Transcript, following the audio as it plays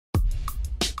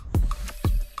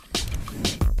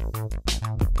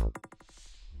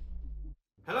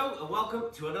Hello and welcome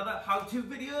to another how-to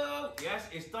video. Yes,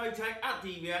 it's Ditech at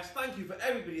DVS. Thank you for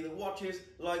everybody that watches,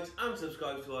 likes and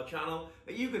subscribes to our channel.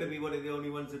 Are you going to be one of the only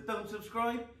ones that don't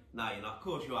subscribe? No, you're not. Of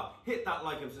course you are. Hit that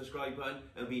like and subscribe button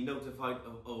and be notified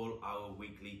of all our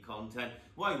weekly content.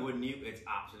 Why wouldn't you? It's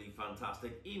absolutely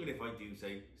fantastic, even if I do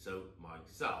say so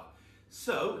myself.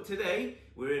 So today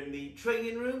we're in the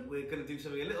training room. We're going to do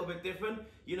something a little bit different.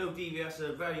 You know, DVS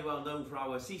are very well known for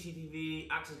our CCTV,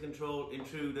 access control,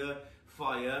 intruder,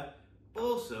 fire.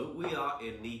 Also, we are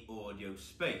in the audio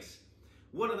space.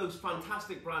 One of those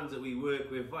fantastic brands that we work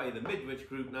with via the Midwich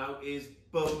Group now is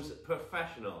BOSE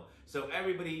Professional. So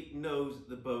everybody knows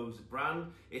the BOSE brand.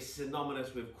 It's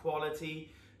synonymous with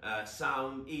quality,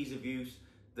 sound, ease of use,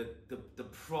 the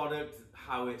product,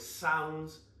 how it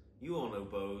sounds. You all know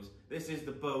BOSE. This is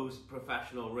the BOSE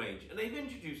Professional range. And they've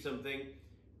introduced something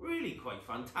really quite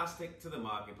fantastic to the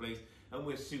marketplace. And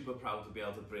we're super proud to be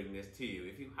able to bring this to you.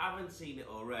 If you haven't seen it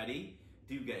already,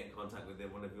 do get in contact with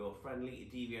one of your friendly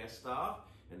DVS staff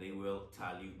and they will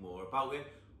tell you more about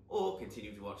it. Or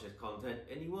continue to watch this content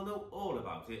and you will know all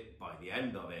about it by the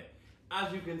end of it.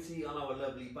 As you can see on our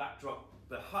lovely backdrop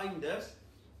behind us,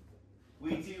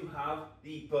 we do have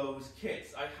the BOSE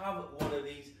kits. I have one of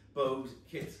these BOSE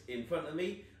kits in front of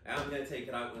me. I'm going to take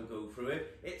it out and go through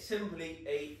it. It's simply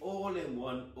a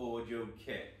all-in-one audio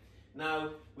kit. Now,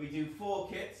 we do 4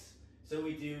 kits. So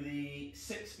we do the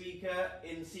 6-speaker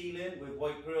in ceiling with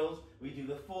white grills. We do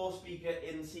the 4-speaker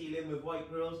in ceiling with white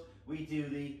grills. We do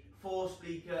the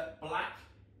 4-speaker black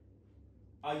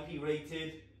IP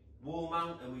rated wall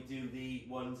mount, and we do the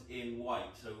ones in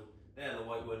white. So they're the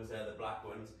white ones, they're the black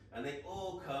ones, and they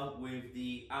all come with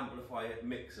the amplifier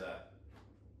mixer.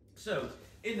 So,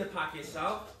 in the pack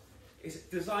itself, it's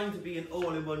designed to be an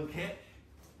all-in-one kit.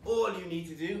 All you need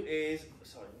to do is,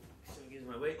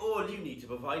 all you need to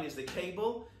provide is the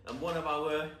cable, and one of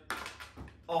our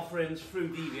offerings through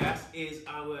DVS is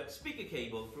our speaker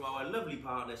cable through our lovely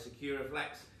partner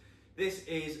Securiflex. This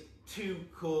is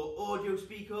 2-core audio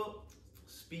speaker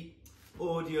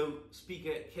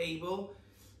cable.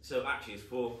 So actually it's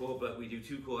 4-core, but we do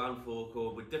 2-core and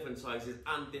 4-core with different sizes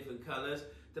and different colours,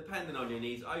 depending on your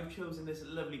needs. I've chosen this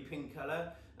lovely pink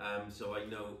colour, so I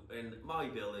know in my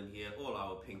building here, all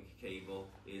our pink cable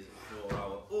is for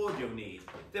our audio needs.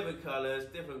 Different colours,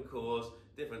 different cores,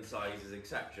 different sizes,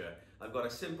 etc. I've got a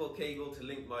simple cable to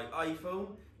link my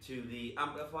iPhone to the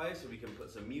amplifier, so we can put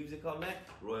some music on there,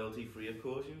 royalty free of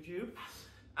course, YouTube.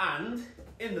 And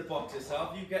in the box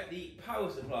itself, you get the power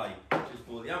supply, which is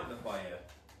for the amplifier.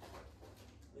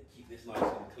 Keep this nice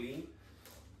and clean.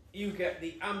 You get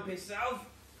the amp itself.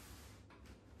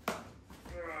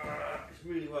 It's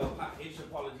really well packaged,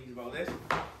 apologies about this.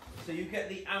 So you get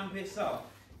the amp itself.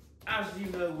 As you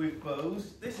know with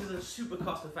BOSE, this is a super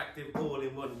cost effective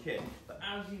all-in-one kit. But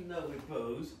as you know with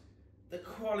BOSE, the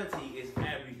quality is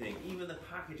everything. Even the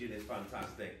packaging is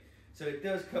fantastic. So it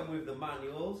does come with the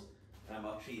manuals.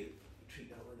 I'll treat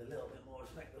that with a little bit more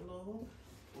respect than normal.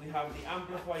 We have the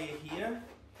amplifier here.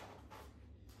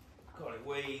 God, it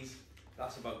weighs,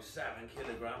 that's about 7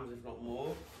 kilograms, if not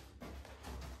more.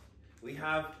 We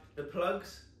have the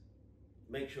plugs.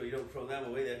 Make sure you don't throw them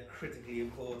away, they're critically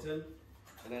important.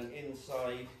 And then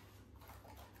inside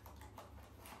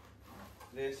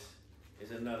this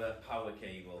is another power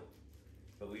cable.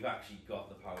 But we've actually got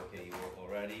the power cable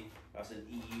already. That's an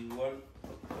EU one,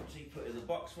 which he put in the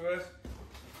box for us.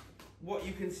 What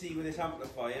you can see with this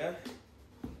amplifier,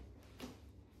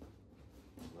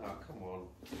 come on.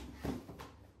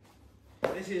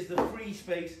 This is the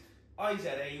FreeSpace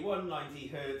IZA 190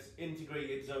 Hz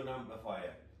integrated zone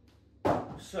amplifier.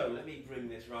 So let me bring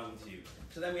this round to you.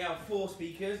 So then we have 4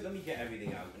 speakers. Let me get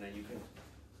everything out and then you can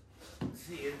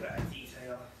see in better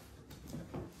detail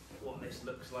what this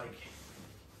looks like.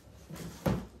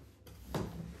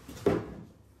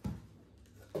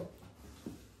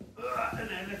 And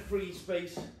then the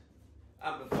FreeSpace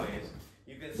amplifiers.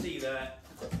 You can see there.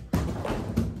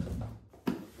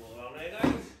 On there,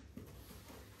 guys.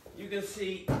 You can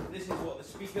see this is what the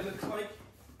speaker looks like.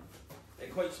 They're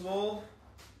quite small,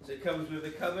 so it comes with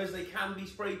the covers. They can be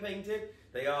spray painted.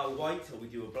 They are white, or we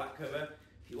do a black cover.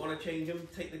 If you want to change them,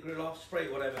 take the grill off, spray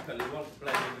whatever colour you want to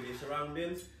blend in with your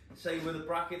surroundings. Same with the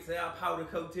brackets. They are powder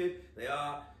coated. They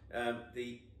are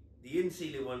the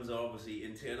in-ceiling ones are obviously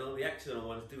internal. The external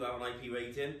ones do have an IP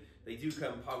rating. They do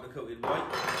come powder coated white,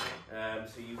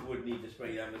 so you would need to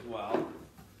spray them as well.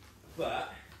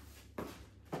 But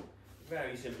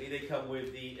very simply, they come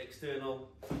with the external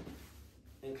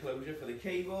enclosure for the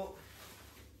cable.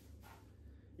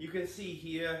 You can see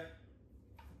here,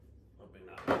 I'll bring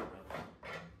that up,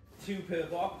 2 per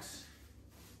box.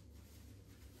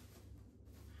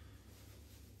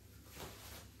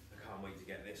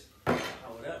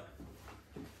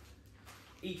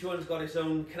 Each one's got its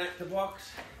own connector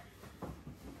box.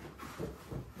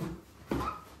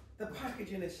 The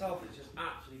packaging itself is just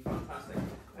absolutely fantastic.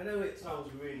 I know it sounds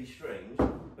really strange,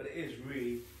 but it is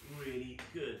really, really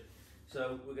good.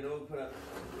 So we're going to open up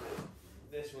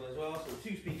this one as well. So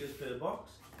 2 speakers per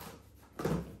box.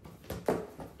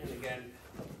 And again,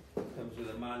 comes with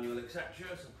a manual,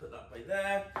 etc. So put that by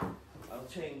there. I'll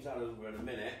change that over in a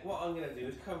minute. What I'm going to do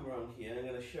is come around here and I'm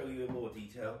going to show you in more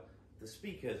detail the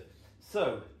speakers.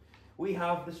 So we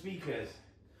have the speakers,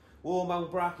 wall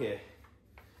mount bracket.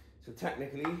 So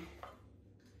technically,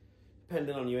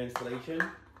 depending on your installation,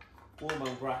 wall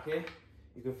mount bracket,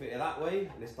 you can fit it that way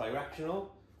and it's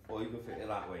directional, or you can fit it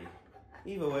that way.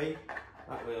 Either way,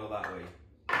 that way or that way.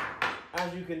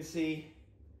 As you can see,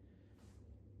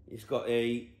 it's got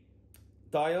a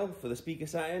dial for the speaker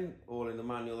setting, all in the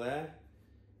manual there.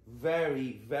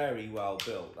 Very, very well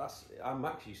built. I'm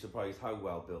actually surprised how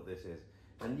well built this is.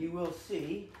 And you will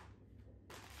see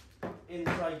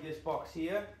inside this box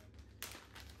here,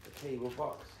 the cable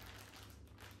box.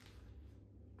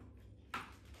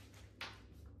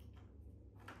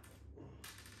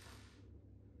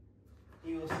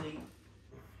 You will see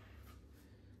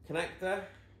connector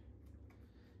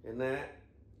in there,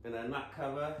 and then that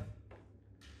cover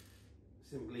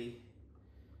simply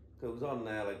goes on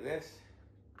there like this,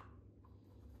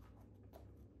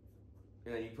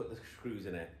 and then you put the screws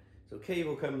in it. So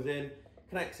cable comes in,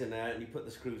 connects in there, and you put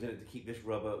the screws in it to keep this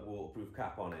rubber waterproof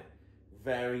cap on it.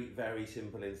 Very, very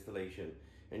simple installation.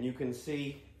 And you can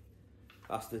see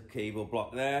that's the cable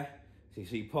block there. So you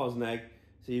see pos neg.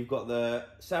 So you've got the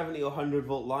 70 or 100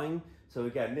 volt line. So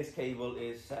again, this cable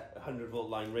is 100 volt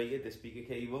line rated, this speaker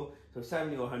cable. So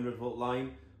 70 or 100 volt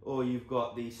line, or you've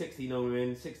got the 16 ohm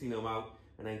in, 16 ohm out,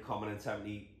 and then common and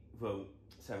 70 volt,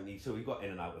 70. So we've got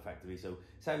in and out effectively. So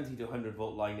 70 to 100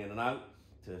 volt line in and out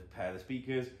to pair the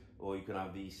speakers, or you can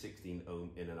have the 16 ohm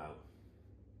in and out.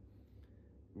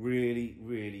 Really,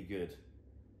 really good.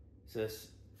 So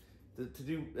to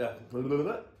do,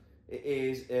 it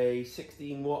is a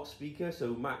 16 watt speaker,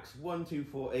 so max 1, 2,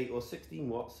 4, 8 or 16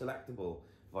 watts selectable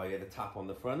via the tap on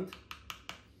the front.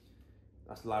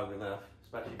 That's loud enough,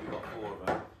 especially if you've got 4 of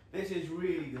them. This is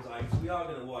really designed, so we are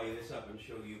going to wire this up and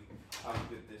show you how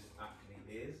good this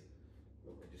actually is.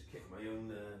 Oh, I just kicked my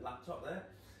own laptop there.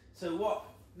 So what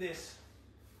this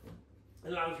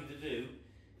allows you to do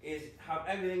is have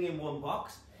everything in one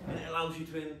box, and it allows you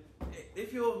to,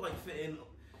 if you're like fitting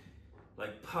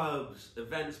like pubs,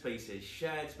 event spaces,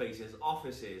 shared spaces,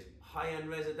 offices, high-end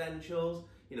residentials,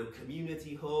 you know,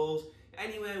 community halls,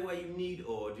 anywhere where you need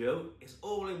audio, it's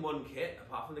all in one kit,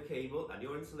 apart from the cable and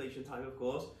your installation time, of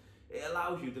course. It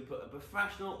allows you to put a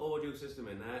professional audio system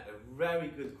in there, a very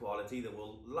good quality that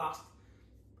will last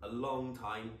a long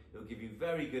time. It will give you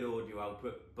very good audio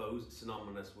output, BOSE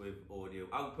synonymous with audio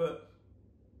output,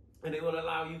 and it will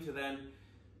allow you to then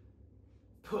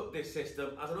put this system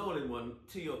as an all-in-one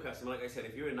to your customer. Like I said,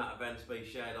 if you're in that event space,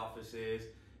 shared offices,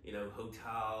 you know,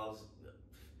 hotels,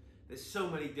 there's so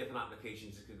many different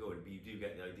applications it could go in, but you do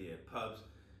get the idea. Pubs,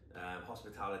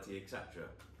 hospitality, etc.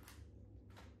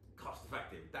 Cost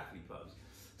effective, definitely pubs.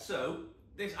 So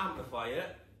this amplifier,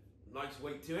 nice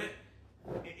weight to it.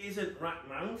 It isn't rack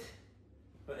mount,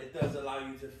 but it does allow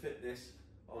you to fit this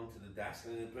onto the desk.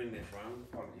 I'm going to bring this round.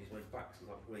 Apologies, my back's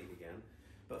not great again.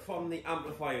 But from the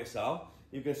amplifier itself,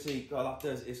 you can see, God,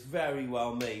 it's very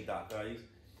well made, that, guys.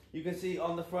 You can see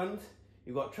on the front,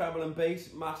 you've got treble and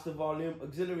bass, master volume,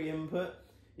 auxiliary input.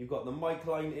 You've got the mic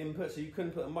line input, so you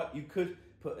could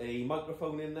put a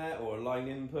microphone in there or a line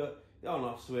input, the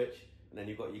on-off switch, and then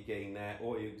you've got your gain there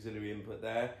or your auxiliary input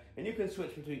there. And you can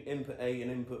switch between input A and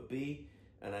input B,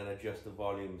 and then adjust the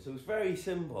volume. So it's very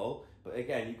simple, but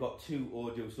again, you've got 2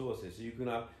 audio sources. So you can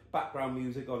have background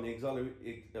music on the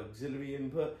auxiliary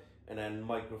input, and then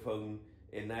microphone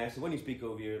in there. So when you speak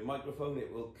over your microphone,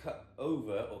 it will cut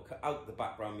over or cut out the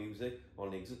background music on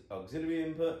the auxiliary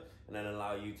input, and then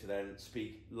allow you to then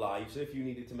speak live. So if you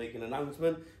needed to make an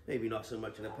announcement, maybe not so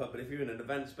much in a pub, but if you're in an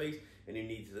event space and you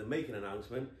need to make an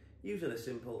announcement, using a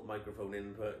simple microphone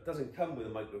input, it doesn't come with a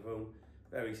microphone,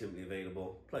 very simply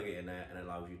available, plug it in there and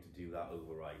allows you to do that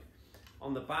override.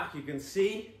 On the back you can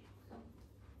see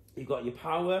you've got your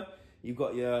power, you've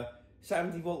got your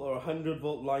 70 volt or 100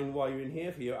 volt line wire in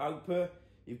here for your output,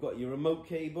 you've got your remote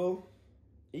cable,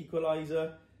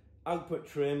 equalizer, output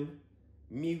trim,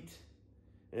 mute,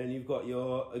 and then you've got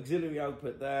your auxiliary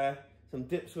output there, some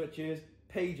dip switches,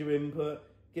 pager input,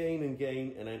 gain,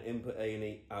 and then input A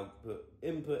and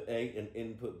input A and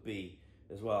input B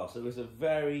as well. So it's a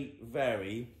very,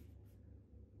 very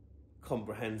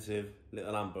comprehensive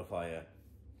little amplifier.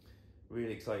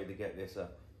 Really excited to get this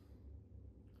up.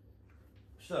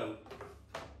 So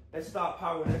let's start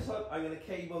powering this up. I'm going to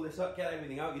cable this up, get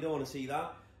everything out. You don't want to see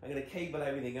that. I'm going to cable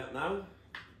everything up now.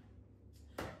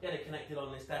 Get it connected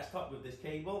on this desktop with this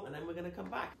cable, and then we're going to come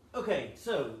back. Okay,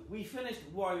 so we finished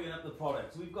wiring up the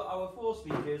product. So we've got our 4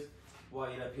 speakers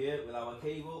wired up here with our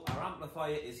cable. Our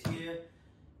amplifier is here,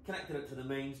 connected up to the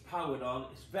mains, powered on.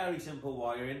 It's very simple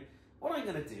wiring. What I'm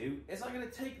going to do is I'm going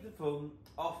to take the phone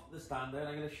off the stand and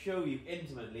I'm going to show you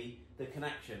intimately the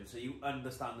connection so you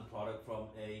understand the product from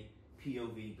a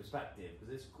POV perspective,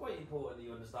 because it's quite important that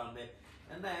you understand it.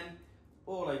 And then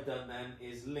all I've done then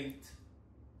is linked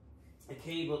a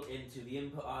cable into the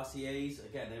input RCAs.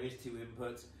 Again, there is 2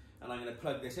 inputs, and I'm going to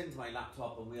plug this into my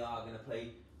laptop, and we are going to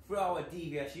play through our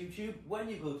DVS YouTube. When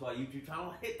you go to our YouTube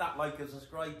channel, hit that like and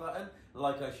subscribe button,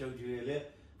 like I showed you earlier.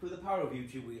 Through the power of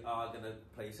YouTube, we are going to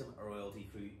play some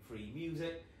royalty-free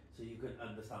music, so you can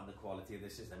understand the quality of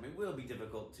this system. It will be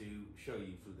difficult to show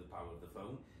you through the power of the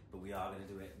phone, but we are going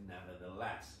to do it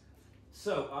nevertheless.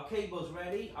 So our cable's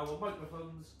ready, our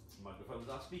microphones,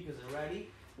 our speakers are ready.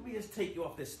 Let me just take you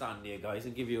off this stand here, guys,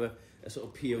 and give you a sort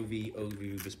of POV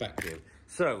overview perspective.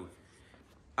 So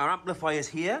our amplifier's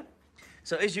here.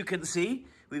 So as you can see,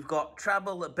 we've got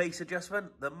treble bass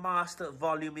adjustment. The master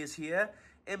volume is here.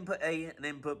 Input A and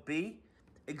input B.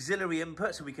 Auxiliary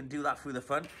input, so we can do that through the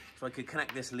front. So I could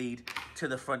connect this lead to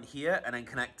the front here and then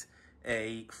connect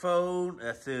a phone,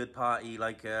 a third party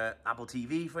like Apple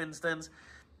TV, for instance,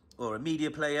 or a media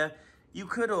player. You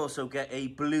could also get a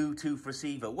Bluetooth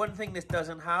receiver. One thing this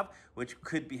doesn't have, which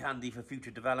could be handy for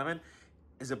future development,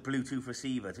 is a Bluetooth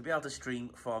receiver to be able to stream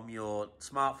from your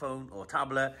smartphone or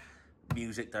tablet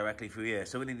music directly through here.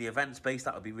 So in the event space,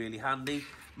 that would be really handy.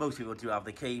 Most people do have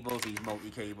the cables, these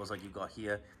multi-cables like you've got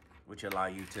here, which allow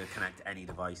you to connect any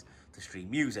device to stream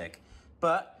music.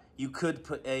 But you could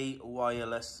put a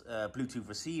wireless Bluetooth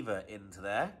receiver into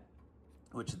there,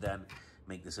 which then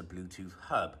make this a Bluetooth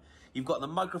hub. You've got the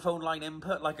microphone line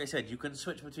input. Like I said, you can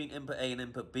switch between input A and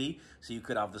input B. So you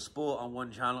could have the sport on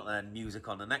one channel and music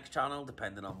on the next channel,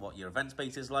 depending on what your event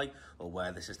space is like or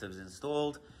where the system is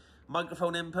installed.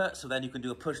 Microphone input, so then you can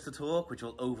do a push to talk, which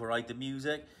will override the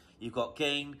music. You've got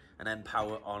gain and then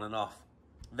power on and off.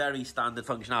 Very standard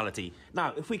functionality.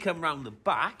 Now, if we come round the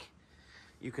back,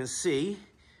 you can see,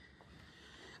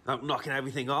 I'm knocking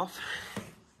everything off.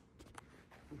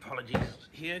 Apologies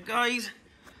here, guys.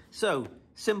 So,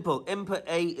 simple, input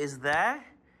A is there.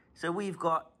 So we've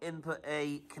got input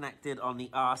A connected on the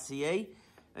RCA,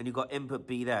 and you've got input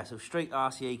B there. So straight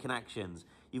RCA connections.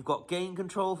 You've got gain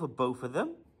control for both of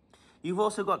them. You've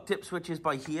also got dip switches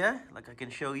by here, like I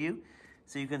can show you.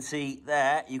 So you can see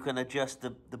there, you can adjust the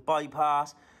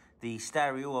bypass, the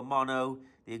stereo or mono,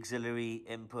 the auxiliary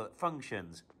input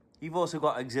functions. You've also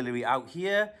got auxiliary out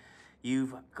here.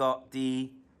 You've got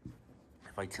the,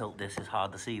 if I tilt this, it's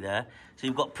hard to see there. So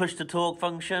you've got push to talk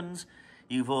functions.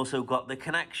 You've also got the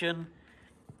connection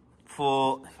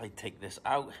for, if I take this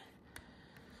out.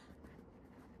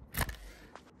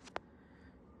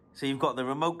 So you've got the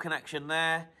remote connection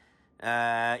there.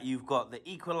 You've got the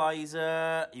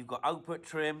equalizer, you've got output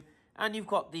trim, and you've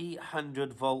got the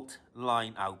 100 volt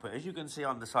line output. As you can see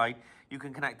on the side, you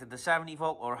can connect it to 70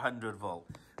 volt or 100 volt.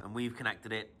 And we've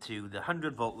connected it to the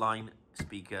 100 volt line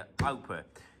speaker output.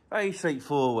 Very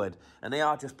straightforward. And they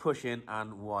are just push in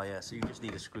and wire, so you just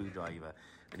need a screwdriver.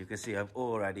 And you can see I've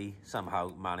already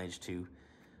somehow managed to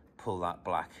pull that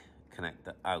black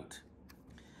connector out.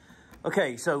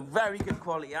 Okay, so very good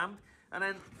quality amp. And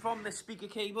then from the speaker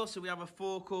cable, so we have a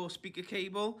 4-core speaker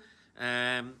cable.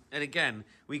 And again,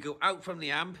 we go out from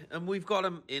the amp, and we've got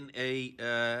them in a,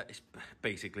 it's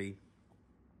basically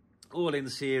all in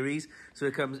series. So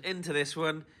it comes into this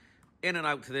one, in and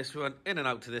out to this one, in and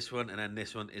out to this one, and then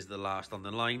this one is the last on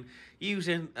the line,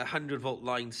 using a 100 volt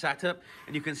line setup.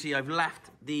 And you can see I've left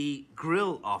the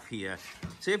grill off here.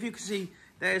 So if you can see,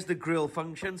 there's the grill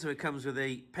function. So it comes with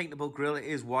a paintable grill. It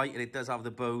is white, and it does have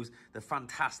the BOSE, the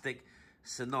fantastic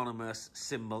synonymous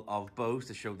symbol of BOSE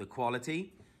to show the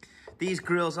quality. These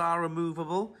grills are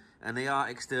removable and they are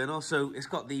external. So it's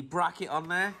got the bracket on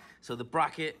there. So the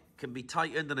bracket can be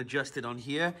tightened and adjusted on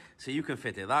here. So you can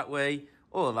fit it that way,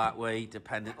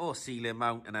 depending, or ceiling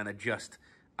mount, and then adjust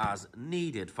as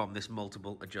needed from this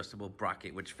multiple adjustable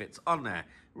bracket, which fits on there.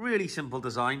 Really simple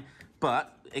design,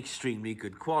 but extremely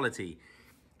good quality.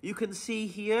 You can see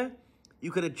here, you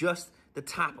can adjust the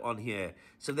tap on here.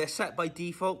 So they're set by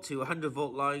default to 100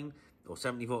 volt line or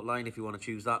 70 volt line if you want to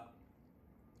choose that.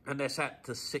 And they're set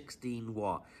to 16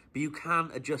 watt. But you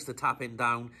can adjust the tapping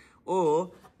down,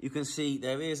 or you can see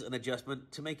there is an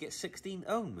adjustment to make it 16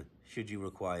 ohm should you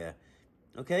require.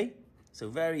 Okay, So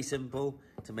very simple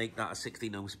to make that a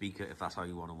 16 ohm speaker if that's how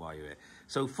you want to wire it.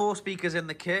 So 4 speakers in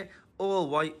the kit, all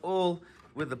white, all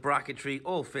with the bracketry,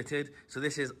 all fitted. So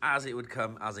this is as it would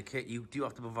come as a kit. You do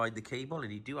have to provide the cable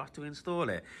and you do have to install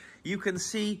it. You can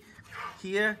see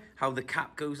here how the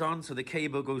cap goes on. So the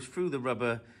cable goes through the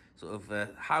rubber sort of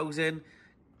housing,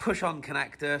 push on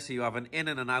connector. So you have an in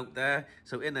and an out there.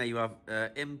 So in there you have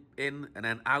in and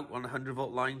then out on a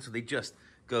 100-volt line. So they just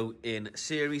go in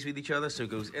series with each other. So it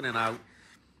goes in and out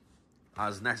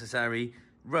as necessary.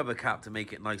 Rubber cap to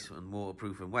make it nice and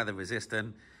waterproof and weather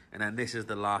resistant. And then this is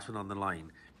the last one on the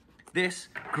line. This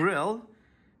grill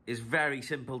is very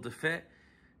simple to fit.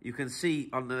 You can see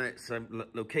on the some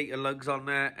locator lugs on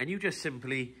there, and you just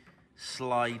simply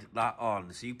slide that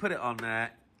on. So you put it on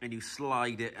there and you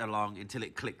slide it along until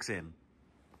it clicks in.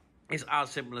 It's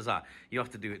as simple as that. You have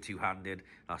to do it two-handed.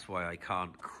 That's why I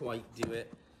can't quite do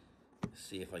it. Let's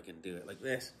see if I can do it like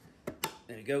this.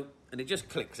 There you go. And it just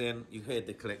clicks in. You heard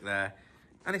the click there.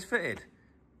 And it's fitted.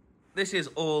 This is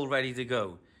all ready to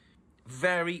go.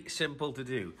 Very simple to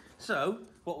do. So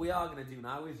what we are going to do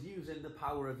now is, using the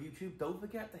power of YouTube, don't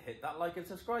forget to hit that like and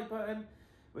subscribe button.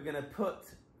 We're going to put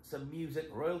some music,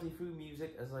 royalty-free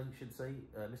music, as I should say,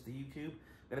 Mr. YouTube.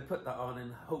 I'm going to put that on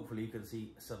and hopefully you can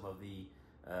see some of the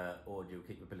audio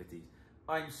capabilities.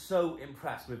 I'm so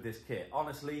impressed with this kit.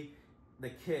 Honestly,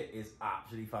 the kit is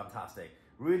absolutely fantastic.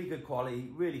 Really good quality,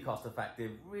 really cost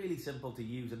effective, really simple to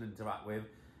use and interact with.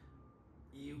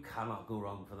 You cannot go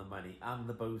wrong for the money and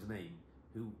the BOSE name.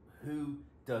 Who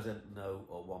doesn't know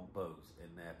or want BOSE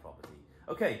in their property?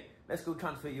 Okay, let's go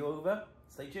transfer you over.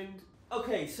 Stay tuned.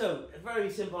 Okay, so a very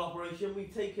simple operation.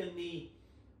 We've taken the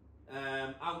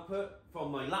output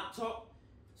from my laptop.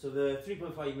 So the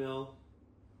 3.5mm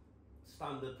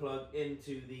standard plug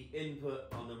into the input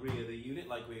on the rear of the unit,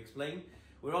 like we explained.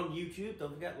 We're on YouTube,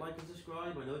 don't forget, like and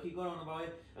subscribe. I know I keep going on about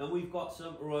it. And we've got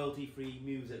some royalty-free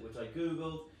music, which I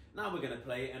Googled. Now we're going to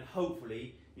play it, and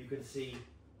hopefully you can see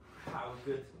how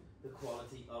good the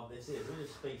quality of this is. We're going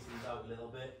to space these out a little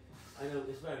bit. I know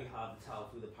it's very hard to tell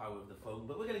through the power of the phone,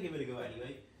 but we're going to give it a go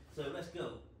anyway. So let's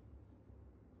go.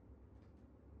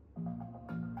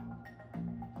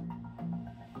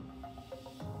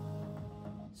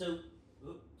 So,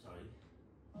 oops, sorry.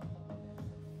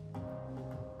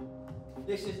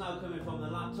 This is now coming from the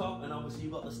laptop, and obviously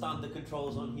you've got the standard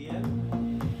controls on here.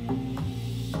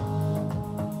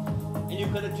 And you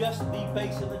can adjust the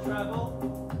bass and the treble.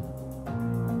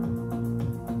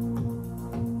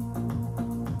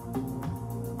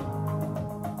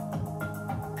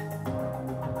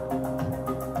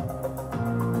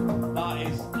 That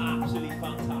is absolutely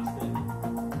fantastic.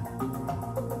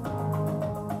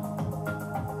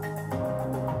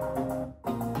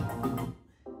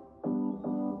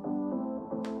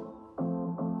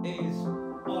 It is,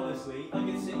 honestly, I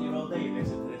can sit here all day and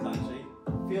listen to this actually.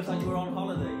 Feels like we're on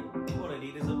holiday. What I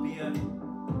need is a beer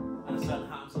and a sun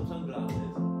hat and some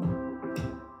sunglasses.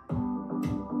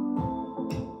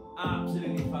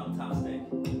 Absolutely fantastic.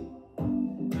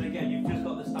 And again, you've just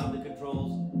got the standard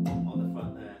controls on the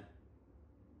front there.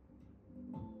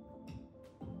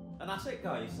 And that's it,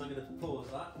 guys. I'm going to pause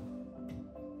that.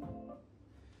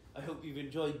 I hope you've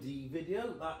enjoyed the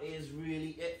video. That is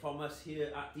really it from us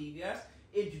here at DVS.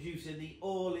 Introducing the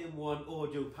all-in-one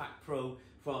AudioPack Pro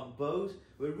from BOSE.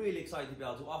 We're really excited to be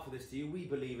able to offer this to you. We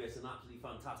believe it's an absolutely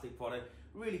fantastic product,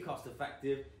 really cost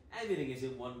effective. Everything is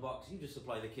in one box. You just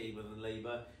supply the cable and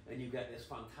labour and you get this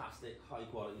fantastic high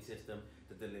quality system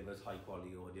that delivers high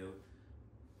quality audio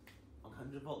on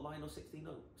 100-volt line or 16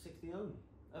 ohm.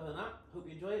 Other than that, hope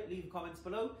you enjoy it. Leave comments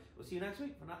below. We'll see you next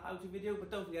week for another how-to video. But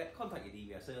don't forget, contact your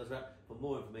DVS sales rep for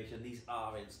more information. These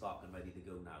are in stock and ready to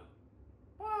go now.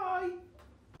 Bye!